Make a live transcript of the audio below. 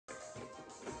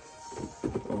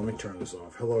let me turn this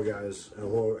off. Hello, guys.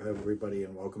 Hello, everybody,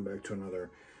 and welcome back to another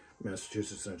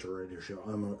Massachusetts Central Radio Show.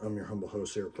 I'm your humble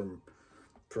host here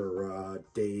for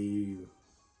day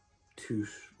 2,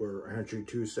 or actually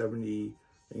 270.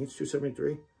 I think it's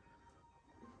 273.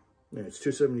 Yeah, it's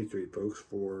 273, folks.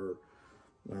 For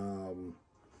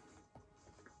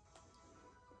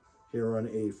here on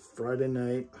a Friday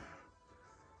night,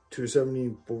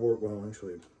 274. Well,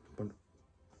 actually.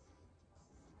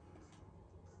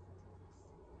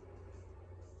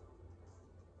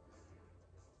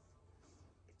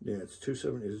 Yeah, it's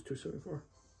 270. Is it 274?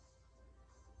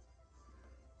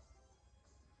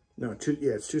 No, it's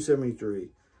 273.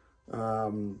 I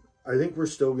think we're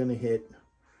still gonna hit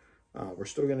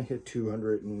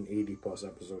 280 plus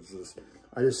episodes.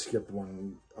 I just skipped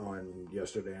one on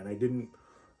yesterday, and I didn't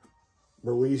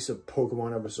release a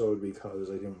Pokemon episode because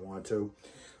I didn't want to.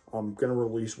 I'm gonna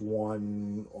release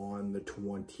one on the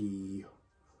 23rd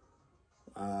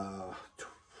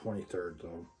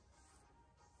though.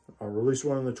 I'll release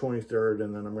one on the 23rd,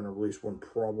 and then I'm going to release one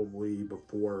probably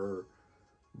before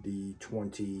the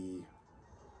 24th,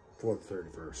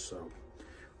 31st. So,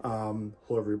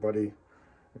 hello everybody,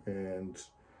 and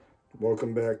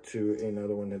welcome back to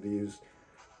another one of these.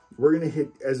 We're going to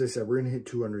hit, as I said, we're going to hit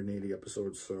 280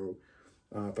 episodes. So,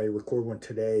 if I record one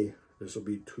today, this will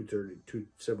be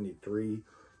 273.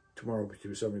 Tomorrow will be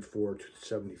 274.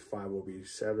 275 will be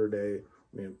Saturday.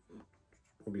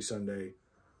 Will be Sunday.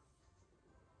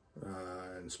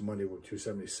 And it's Monday with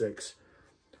 276.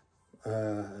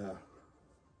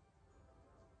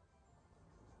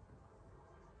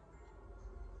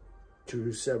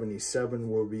 277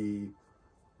 will be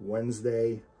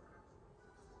Wednesday,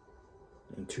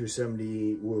 and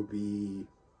 278 will be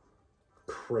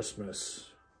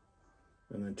Christmas,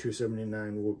 and then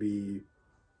 279 will be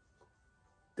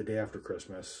the day after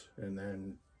Christmas, and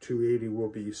then 280 will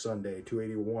be Sunday,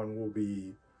 281 will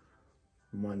be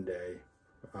Monday.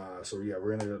 So yeah,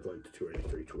 we're gonna get like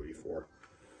 283, 284.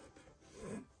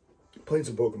 Playing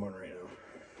some Pokemon right now.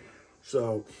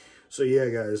 So yeah,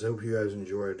 guys, I hope you guys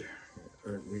enjoying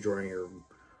your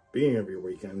beginning of your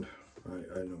weekend.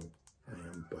 I know I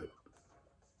am, but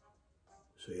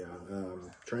so yeah,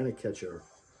 trying to catch a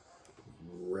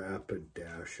rapid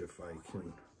dash if I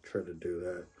can try to do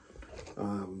that.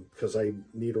 Because I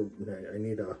need a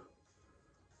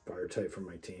fire type for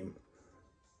my team.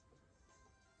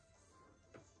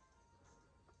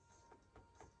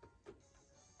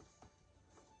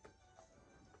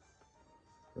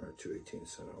 218,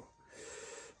 so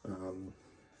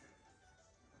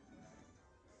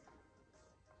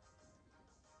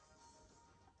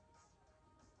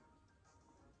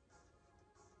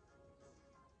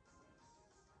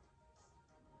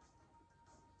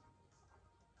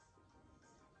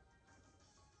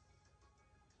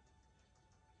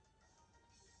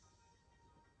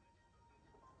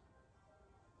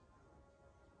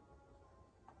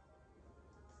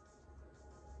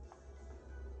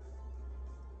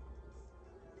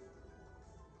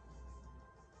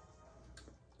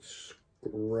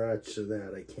scratch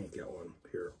that. I can't get one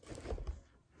here.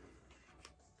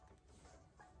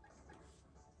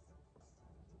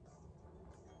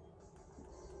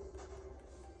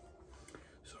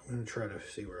 So I'm going to try to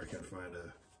see where I can find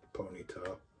a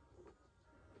Ponyta.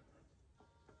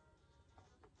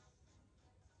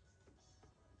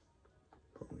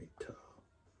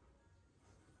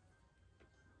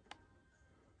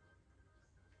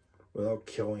 Without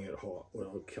killing it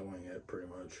pretty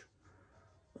much.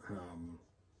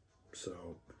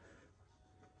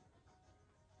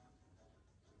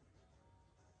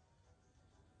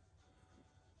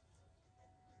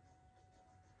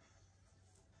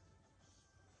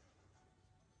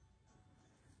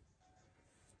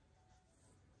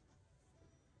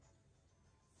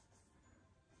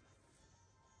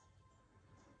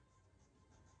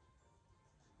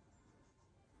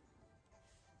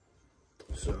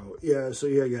 So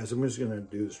yeah, guys, I'm just gonna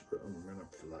do this. I'm gonna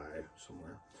fly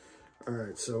somewhere. All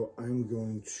right, so I'm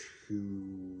going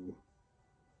to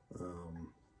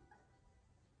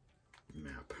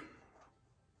map.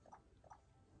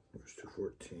 There's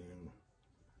 214.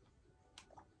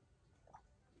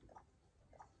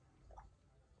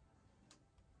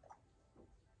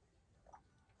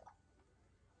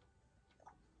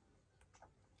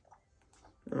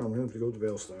 Oh, I'm gonna have to go to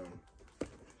Veilstone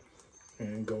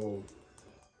and go.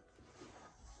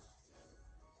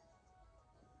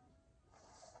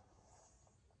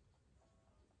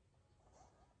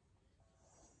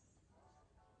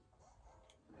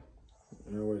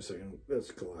 No, wait a second. That's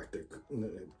Galactic.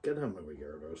 Get on my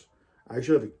Gyarados. I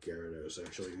actually have a Gyarados,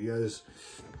 actually. You guys,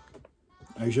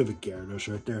 I actually have a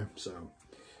Gyarados right there. So,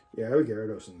 Yeah, I have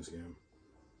Gyarados in this game.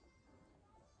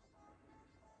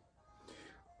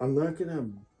 I'm not gonna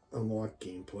unlock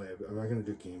gameplay. I'm not gonna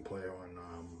do gameplay on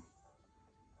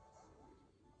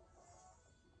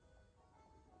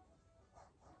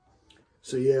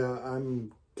So yeah,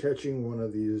 I'm catching one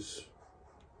of these.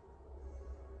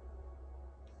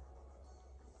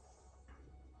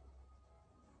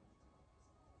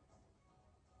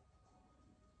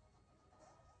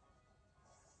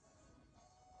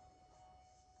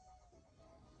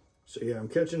 So yeah, I'm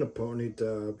catching a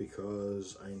Ponyta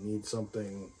because I need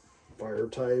something fire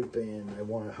type and I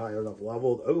want a high enough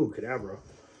level. Oh, Kadabra.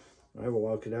 I have a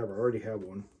wild Kadabra. I already have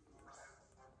one.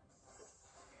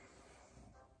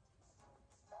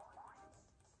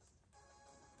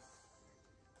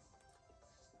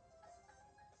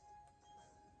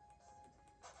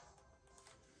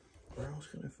 Where else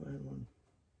can I find one?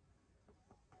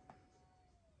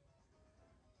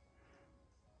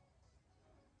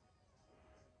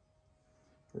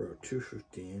 Row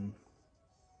 215.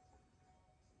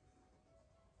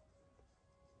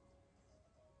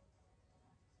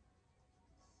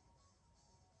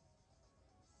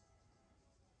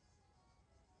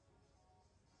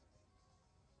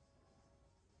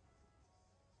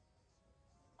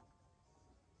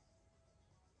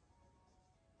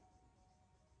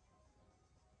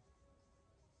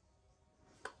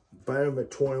 Buy them at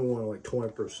 21, like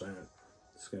 20%.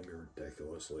 It's going to be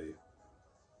ridiculously.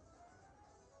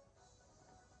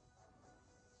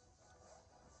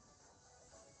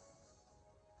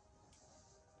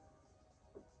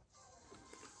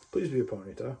 Please be a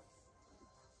Ponyta.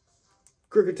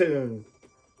 Kricketune.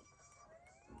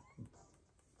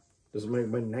 This is my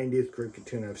 90th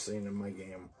Kricketune I've seen in my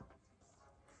game.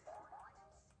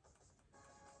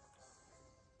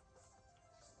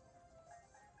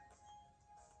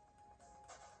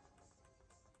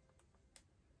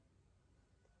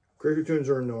 Kricketune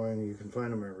are annoying. You can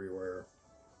find them everywhere.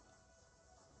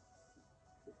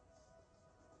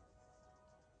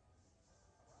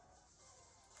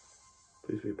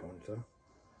 Please be a Ponyta.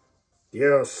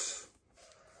 Yes!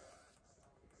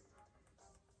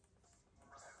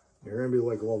 You're going to be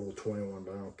like level 21,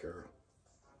 but I don't care.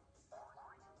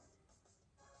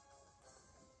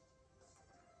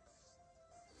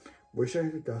 Wish I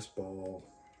had a Dust Ball.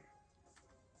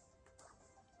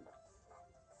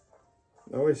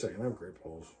 Oh, wait a second. I have Great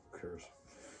Balls. Who cares?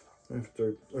 I have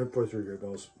play 3 Great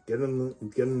Balls. Get in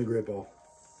the Great Ball.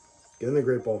 Get in the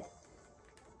Great Ball.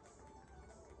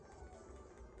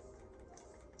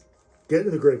 Get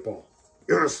in the Great Ball.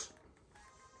 Yes!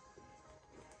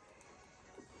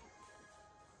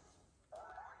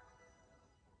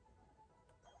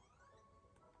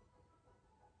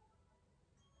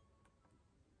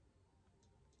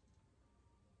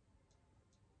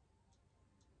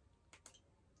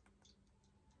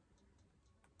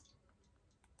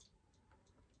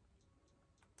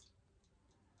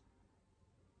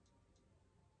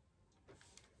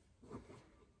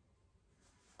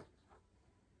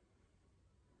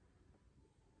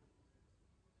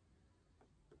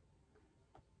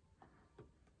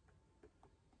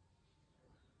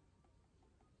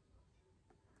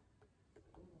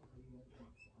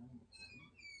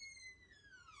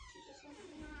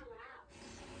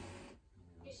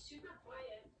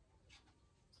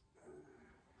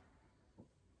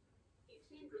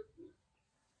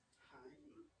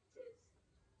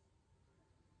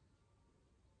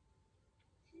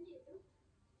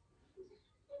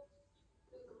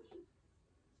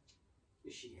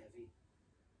 Is she heavy?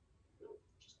 Nope,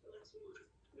 just the last one.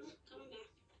 Nope, coming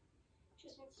back.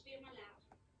 Just wants to be in my lap.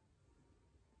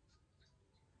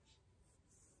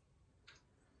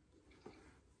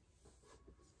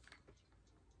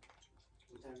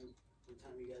 What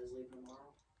time you guys leaving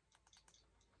tomorrow?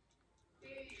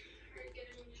 We are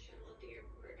getting on the shuttle at the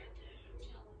airport at the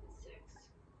hotel at 6.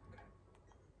 Okay.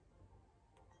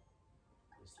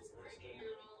 This is We're nice hanging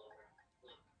day. out all over.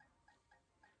 Look.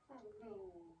 Oh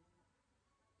no.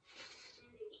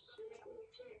 Cindy, you make me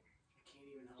sick. I can't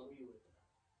even help you with that.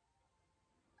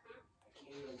 Huh? I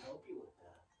can't even help you with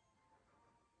that.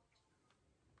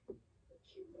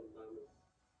 Cute little bum.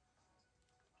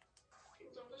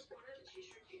 It's all this water that she's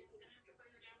drinking. I'm gonna have to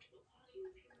bring her down to the potty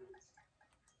in a few minutes.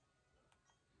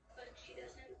 But she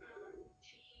doesn't,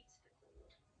 she hates the cold.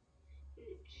 And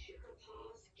her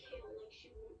paws kill, like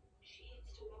she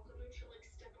hates to walk on them. She'll like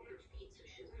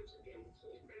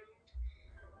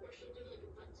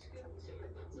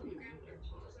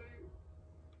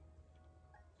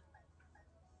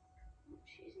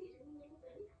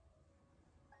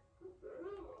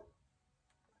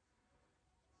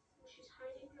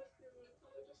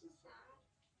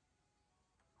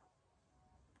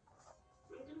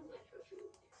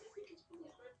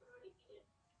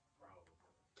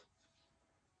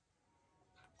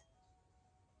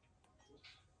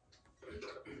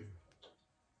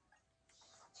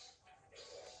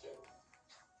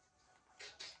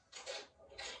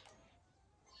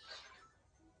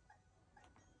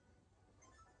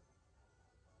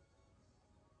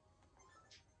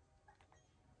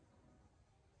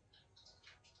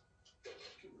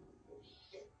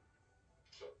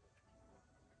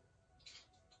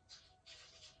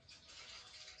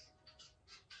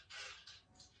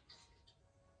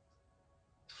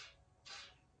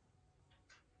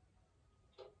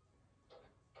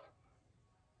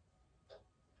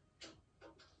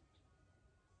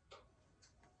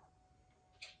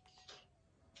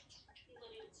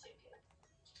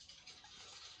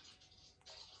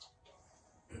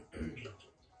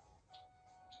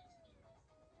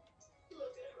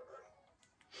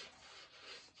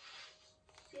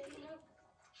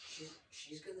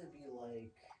She's gonna be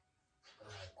like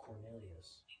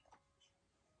Cornelius.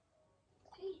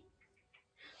 Hey.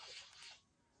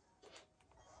 What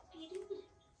are you doing?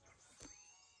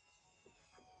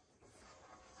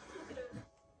 Look at her.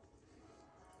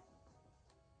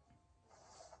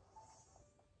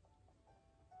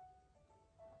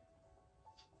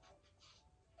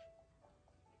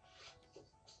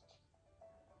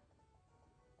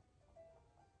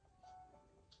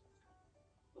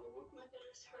 Oh my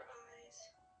goodness, her eyes.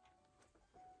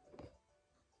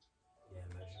 Yeah,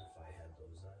 imagine if I had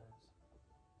those eyes.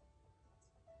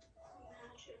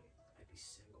 Imagine. I'd be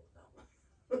single now.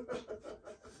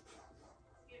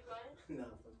 You'd what?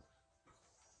 Nothing.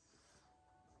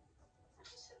 I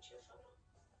just sent you a photo.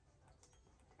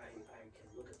 I can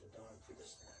look at the dog through the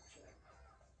Snapchat.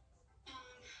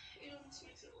 It almost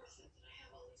makes it worth it that I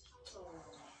have all these photos. Oh.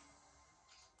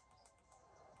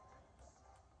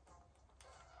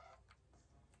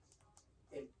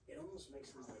 It almost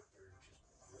makes them like they're just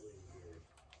really weird.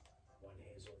 One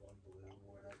hazel, one blue,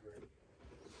 whatever.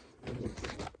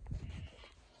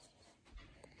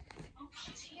 Oh,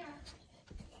 she's here. Alright.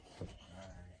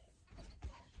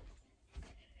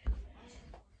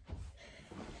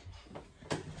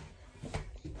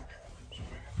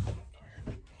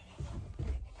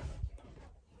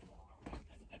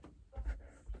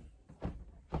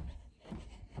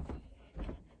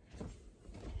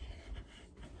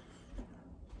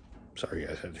 Sorry, you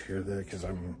guys had to hear that because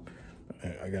I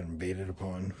got invaded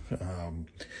upon.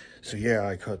 So yeah,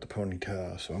 I cut the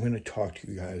ponytail. So I'm going to talk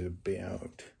to you guys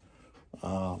about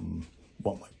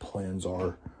what my plans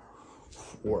are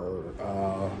for.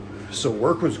 So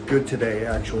work was good today.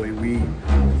 Actually,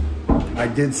 I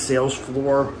did sales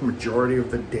floor majority of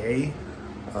the day.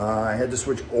 I had to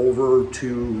switch over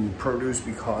to produce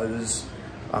because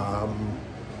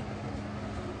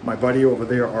my buddy over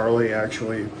there, Arlie,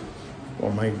 actually.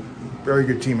 Well, my very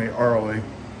good teammate Arlie,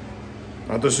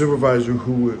 not the supervisor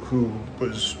who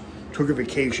took a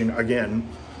vacation again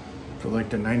for like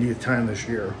the 90th time this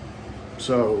year.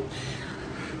 So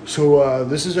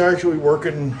this is actually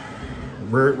working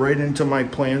right into my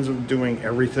plans of doing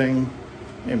everything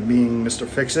and being Mr.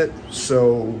 Fix-It.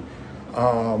 So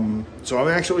I'm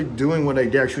actually doing what I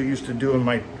actually used to do in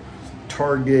my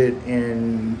Target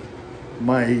and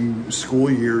my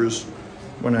school years,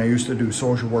 when I used to do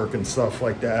social work and stuff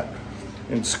like that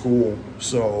in school.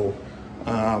 So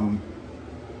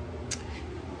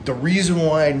the reason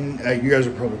why you guys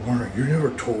are probably wondering, you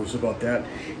never told us about that.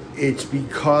 It's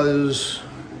because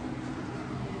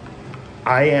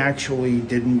I actually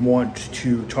didn't want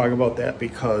to talk about that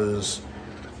because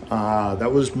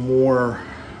that was more,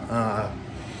 I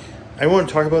want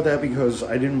to talk about that because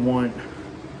I didn't want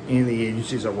any of the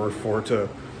agencies I worked for to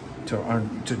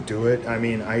do it. I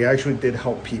mean, I actually did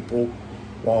help people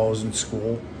while I was in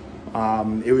school.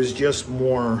 It was just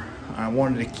more, I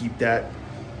wanted to keep that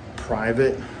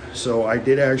private. So I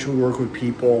did actually work with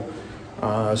people.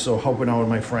 So helping out with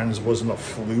my friends wasn't a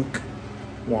fluke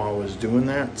while I was doing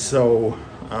that. So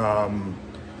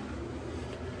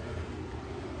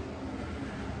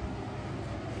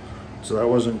that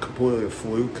wasn't completely a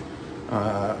fluke.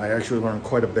 I actually learned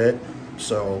quite a bit.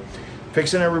 So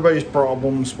fixing everybody's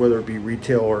problems, whether it be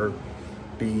retail or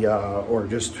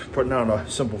just putting out a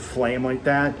simple flame like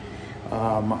that.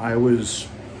 I was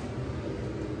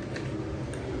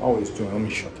always doing. Let me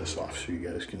shut this off so you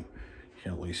guys can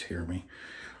at least hear me.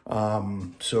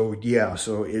 So yeah,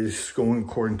 so it is going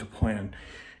according to plan,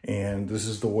 and this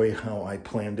is the way how I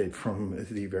planned it from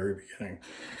the very beginning.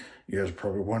 You guys are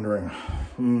probably wondering,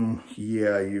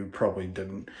 yeah, you probably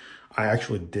didn't. I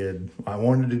actually did. I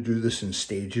wanted to do this in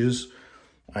stages.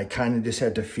 I kind of just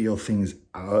had to feel things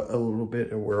out a little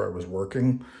bit where I was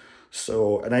working.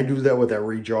 So, and I do that with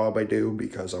every job I do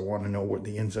because I want to know what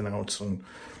the ins and outs, and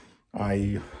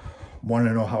I want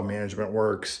to know how management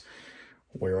works,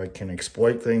 where I can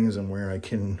exploit things and where I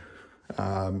can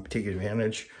take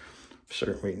advantage of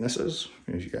certain weaknesses.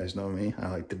 As you guys know me, I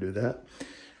like to do that.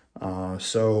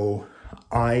 So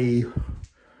I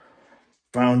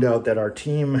found out that our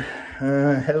team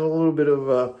has a little bit of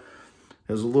a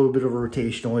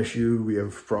rotational issue. We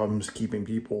have problems keeping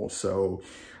people, so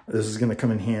this is going to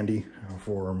come in handy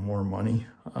for more money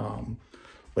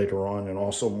later on, and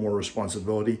also more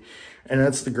responsibility. And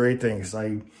that's the great thing, is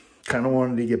I kind of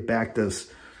wanted to get back to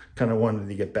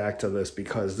this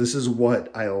because this is what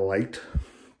I liked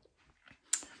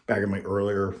back in my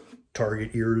earlier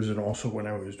Target years, and also when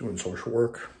I was doing social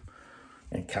work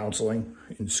and counseling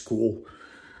in school.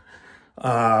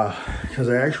 Because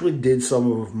I actually did some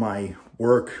of my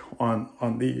work on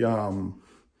the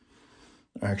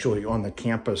actually on the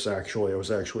campus. Actually, I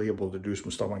was actually able to do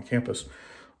some stuff on campus.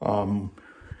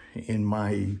 In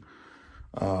my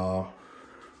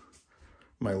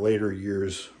my later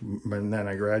years, and then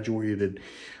I graduated,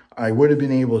 I would have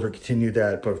been able to continue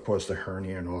that, but of course the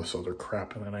hernia and all this other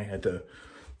crap, and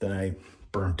then I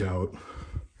burnt out.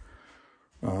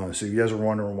 So you guys are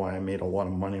wondering why I made a lot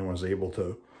of money and was able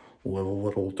to live a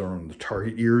little during the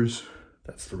Target years.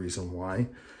 That's the reason why.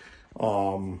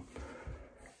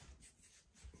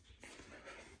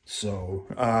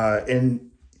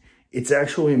 And it's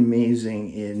actually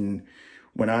amazing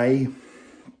when I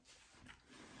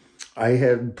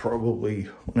had probably,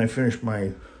 when I finished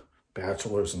my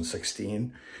bachelor's in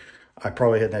 16, I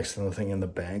probably had next to nothing in the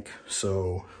bank.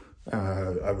 So,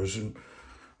 I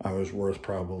was worth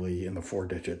probably in the 4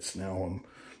 digits. Now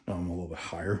I'm a little bit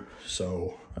higher.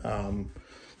 So,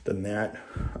 than that,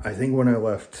 I think when I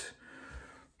left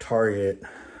Target,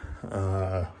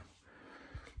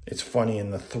 it's funny,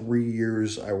 in the 3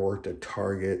 years I worked at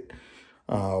Target,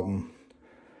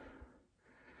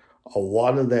 a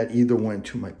lot of that either went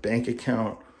to my bank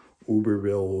account, Uber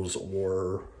bills,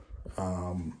 or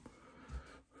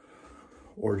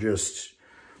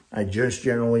I just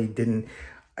generally didn't.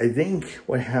 I think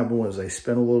what happened was I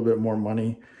spent a little bit more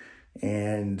money,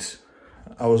 and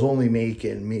I was only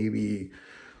making maybe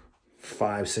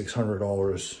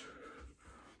 $500-600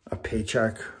 a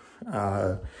paycheck,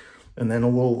 and then a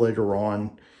little later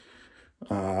on,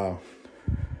 I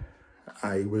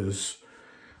was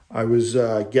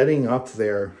getting up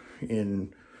there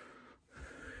in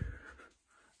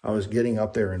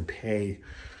pay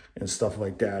and stuff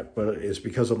like that, but it's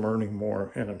because I'm earning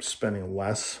more and I'm spending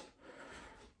less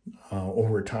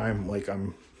over time.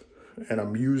 I'm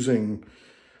not using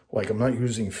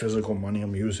physical money.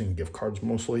 I'm using gift cards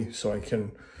mostly, so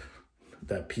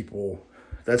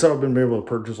that's how I've been able to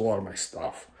purchase a lot of my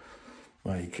stuff.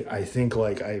 I think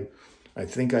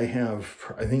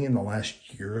in the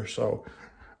last year or so,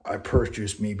 I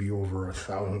purchased maybe over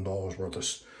 $1,000 worth of,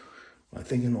 I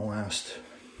think in the last,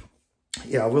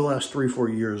 over the last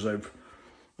 3-4 years,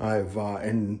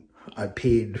 I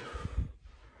paid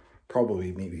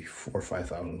probably maybe $4,000 or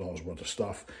 $5,000 worth of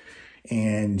stuff.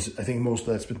 And I think most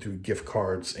of that's been through gift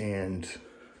cards and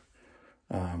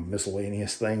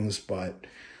miscellaneous things. But,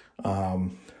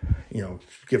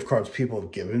 gift cards people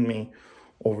have given me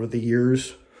over the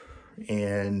years,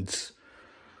 and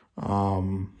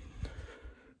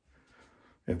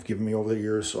have given me over the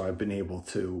years, so I've been able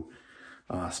to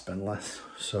spend less.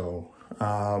 So,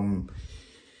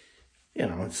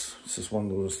 it's just one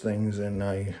of those things, and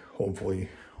I hopefully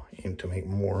aim to make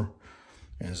more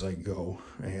as I go.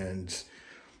 And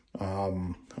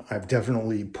I've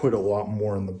definitely put a lot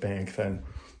more in the bank than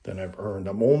I've earned.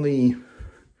 I'm only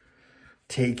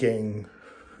taking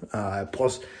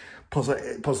plus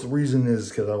the reason is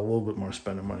because I have a little bit more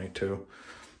spending money too.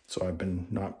 So I've been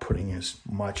not putting as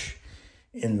much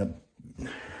in the.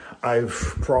 I've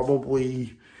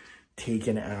probably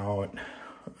taken out,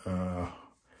 and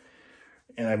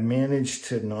I've managed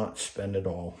to not spend it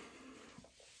all.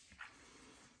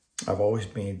 I've always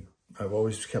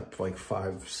kept like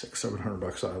 $500, $600,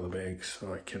 $700 out of the bank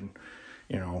so I can,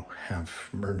 have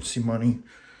emergency money.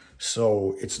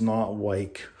 So it's not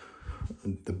like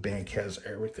the bank has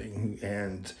everything.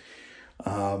 And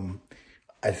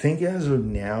I think as of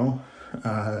now,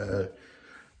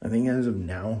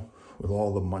 with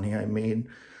all the money I made,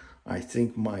 I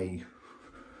think I'm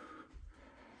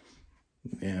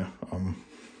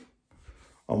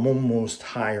almost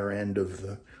higher end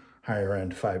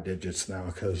 5 digits now,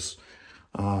 because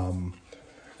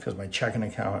my checking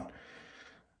account,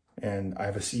 and I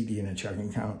have a CD in a checking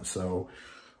account, so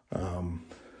I'm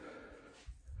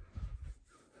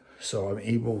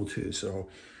able to. So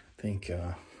I think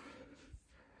I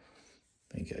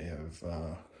have.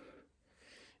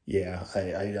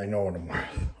 I know what I'm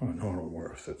worth. I know what I'm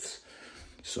worth. It's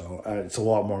a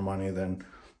lot more money than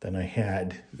I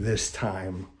had this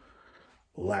time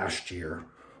last year.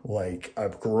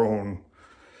 I've grown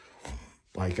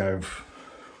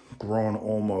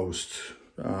almost,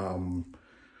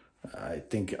 I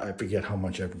forget how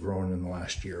much I've grown in the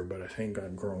last year, but I think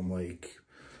I've grown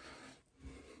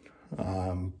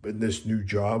in this new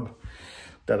job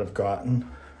that I've gotten.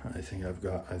 I think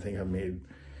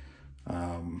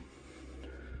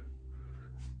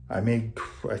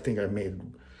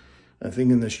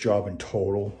in this job in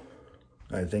total,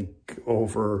 I think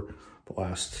over the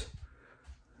last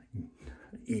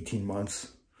 18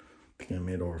 months, I think I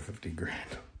made over 50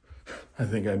 grand. I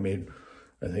think I made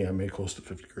close to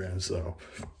 50 grand. So,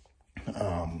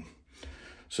 I'm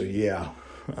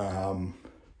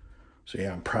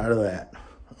proud of that.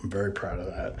 I'm very proud of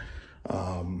that.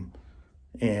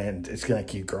 And it's going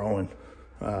to keep growing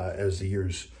as the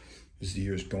years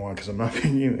go on, because I'm not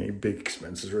paying any big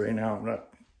expenses right now. I'm not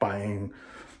buying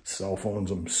cell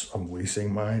phones. I'm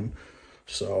leasing mine.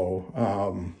 So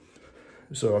I'm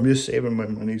just saving my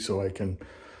money so I can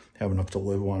have enough to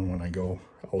live on when I go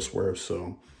elsewhere.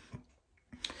 So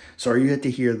sorry you had to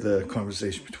hear the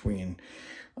conversation between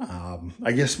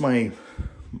I guess my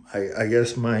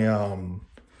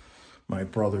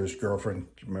brother's girlfriend,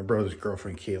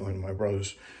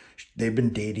 Caitlin. They've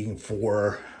been dating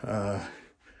for I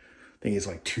think it's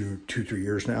like 3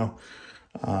 years now.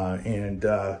 And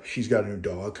she's got a new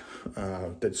dog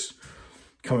that's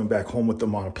coming back home with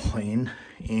them on a plane.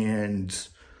 And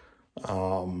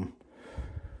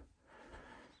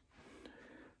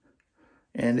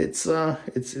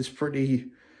it's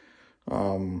pretty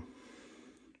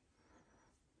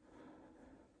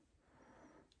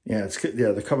yeah,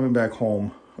 they're coming back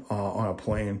home on a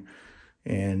plane,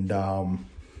 and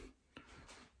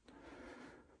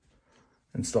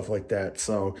stuff like that.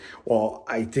 So,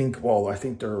 I think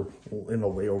they're in a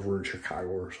layover in Chicago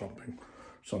or something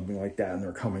like that, and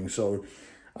they're coming. So,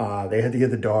 they had to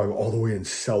get the dog all the way in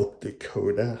South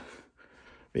Dakota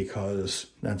because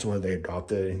that's where they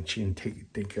adopted it, and she didn't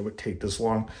think it would take this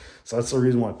long. So that's the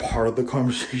reason why part of the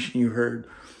conversation you heard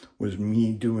was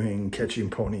me catching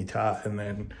Pony Tot, and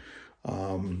then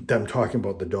them talking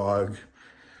about the dog.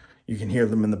 You can hear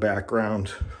them in the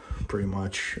background, pretty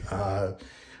much. I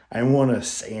don't want to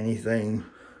say anything,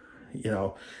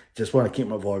 just want to keep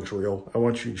my vlogs real. I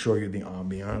want to show you the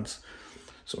ambiance.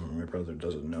 So my brother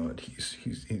doesn't know it.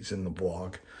 He's in the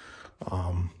vlog.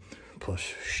 Plus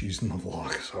she's in the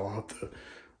vlog, so I'll have to,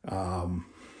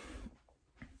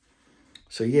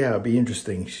 so yeah, it'll be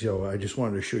interesting. So I just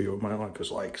wanted to show you what my life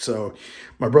is like. So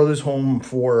my brother's home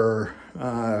for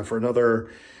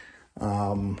another,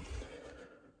 my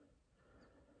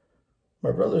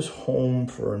brother's home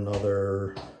for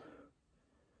another,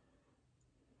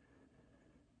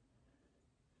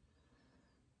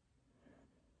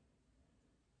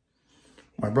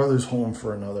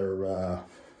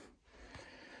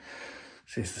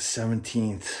 say it's the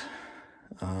 17th.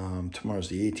 Tomorrow's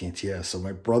the 18th. Yeah. So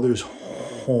my brother's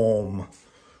home,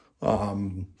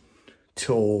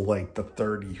 till like the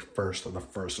 31st or the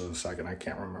 1st or the 2nd. I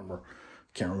can't remember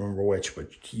which, but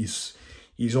he's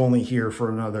only here for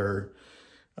another,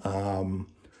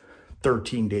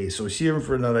 13 days. So he's here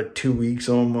for another 2 weeks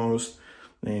almost.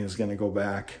 Then he's going to go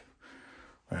back,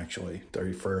 actually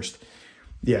 31st.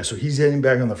 Yeah. So he's heading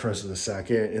back on the 1st or the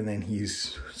 2nd. And then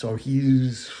he's going to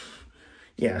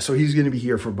be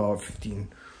here for about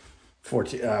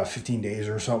 15 days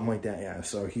or something like that. Yeah.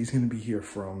 So he's going to be here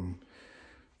from,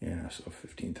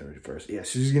 15, 31st. Yeah.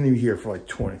 So he's going to be here for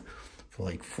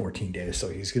like 14 days. So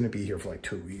he's going to be here for like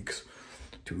 2 weeks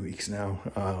now.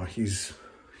 He's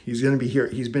going to be here.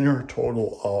 He's been here a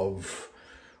total of,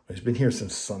 he's been here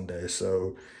since Sunday.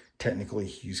 So technically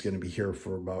he's going to be here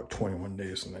for about 21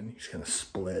 days, and then he's going to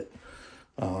split.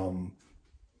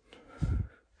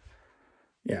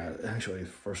 Yeah, actually,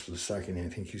 first or the 2nd, I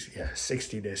think he's,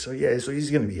 60 days. So so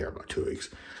he's going to be here about 2 weeks.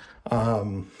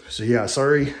 So yeah,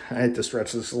 sorry, I had to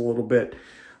stretch this a little bit.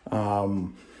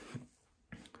 So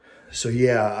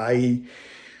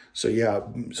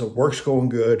work's going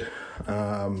good.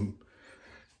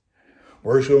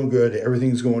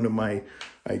 Everything's going to my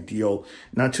ideal.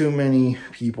 Not too many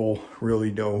people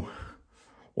really know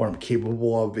what I'm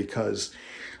capable of, because,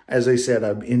 as I said,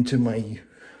 I'm into my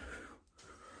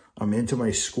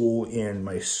school and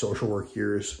my social work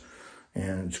years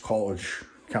and college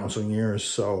counseling years.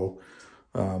 So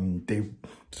they're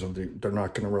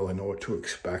not going to really know what to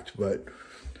expect, but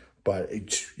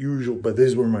it's usual. But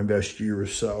these were my best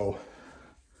years. So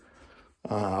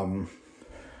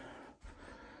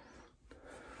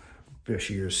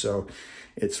so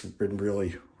it's been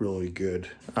really, really good.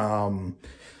 So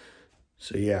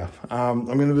yeah, I'm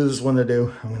going to do this one to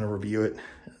do. I'm going to review it,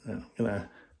 and I'm going to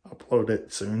upload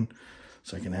it soon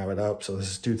so I can have it up. So this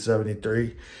is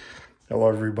 273. Hello,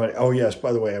 everybody. Oh, yes,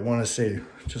 by the way, I want to say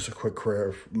just a quick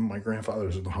prayer. My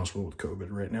grandfather's in the hospital with COVID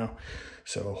right now,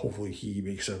 so hopefully he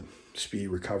makes a speedy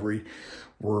recovery.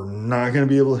 We're not going to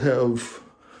be able to have,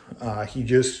 he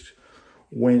just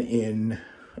went in,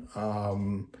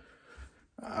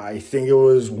 I think it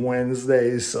was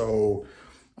Wednesday, so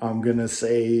I'm going to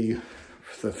say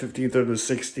the 15th or the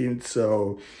 16th,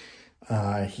 so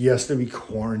he has to be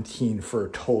quarantined for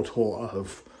a total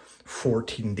of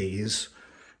 14 days.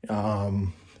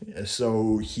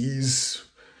 So he's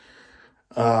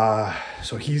going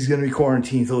to be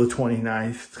quarantined till the 29th.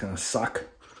 It's going to suck.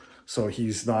 So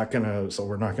he's not gonna, so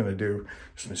we're not gonna do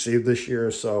Christmas Eve this year.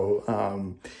 So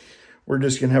we're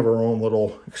just gonna have our own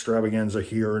little extravaganza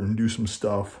here and do some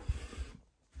stuff.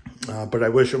 But I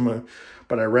wish him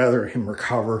but I rather him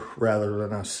recover rather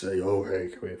than us say, oh, hey,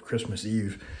 we have Christmas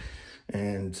Eve.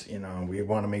 And, you know, we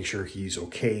want to make sure he's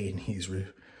okay and he's,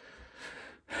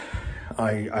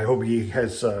 I hope he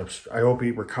has, I hope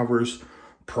he recovers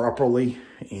properly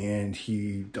and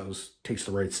he takes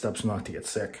the right steps not to get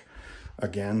sick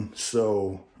again.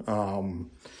 So, I'm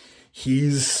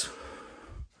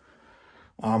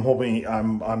hoping,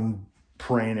 I'm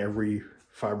praying every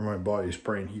fiber of my body is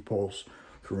praying he pulls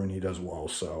through and he does well.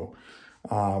 So,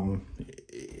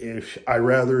 if I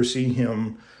rather see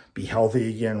him be healthy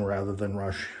again rather than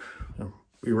rush,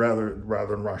 we rather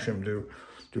than rush him to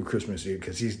do Christmas Eve,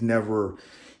 because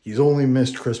he's only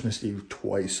missed Christmas Eve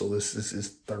twice. So this is his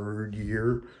third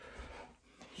year.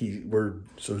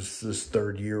 So this is his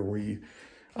third year.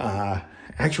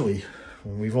 Actually,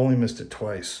 we've only missed it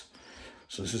twice.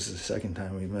 So this is the second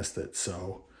time we missed it.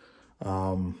 So,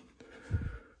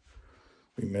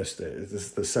 we missed it. This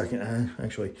is the second,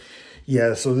 actually.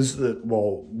 Yeah, so this is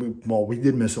we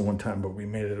did miss it one time, but we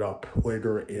made it up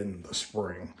later in the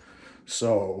spring.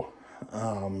 So,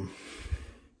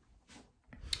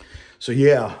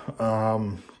 yeah,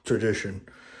 tradition.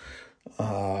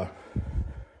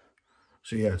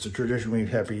 So yeah, it's a tradition we've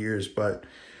had for years, but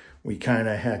we kind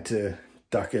of had to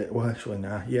duck it. Well, actually,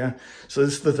 nah, yeah. So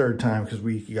this is the third time because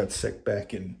we got sick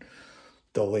back in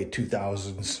the late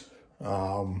 2000s.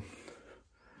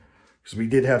 Because we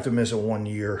did have to miss it 1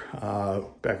 year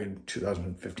back in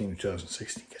 2015 to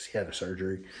 2016 because he had a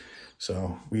surgery.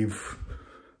 So we've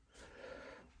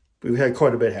had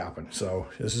quite a bit happen. So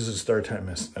this is his third time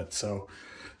missing it. So,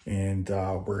 and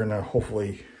we're going to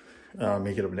hopefully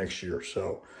make it up next year.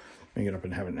 So make it up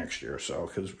and have it next year. So,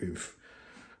 because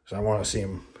I want to see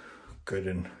him good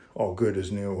and all good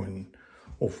as new, and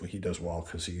hopefully he does well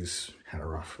because he's had a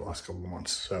rough last couple of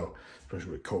months. So,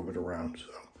 especially with COVID around.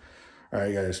 So, all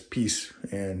right, guys, peace.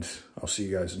 And I'll see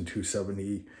you guys in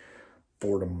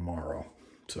 274 tomorrow.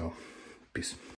 So, peace.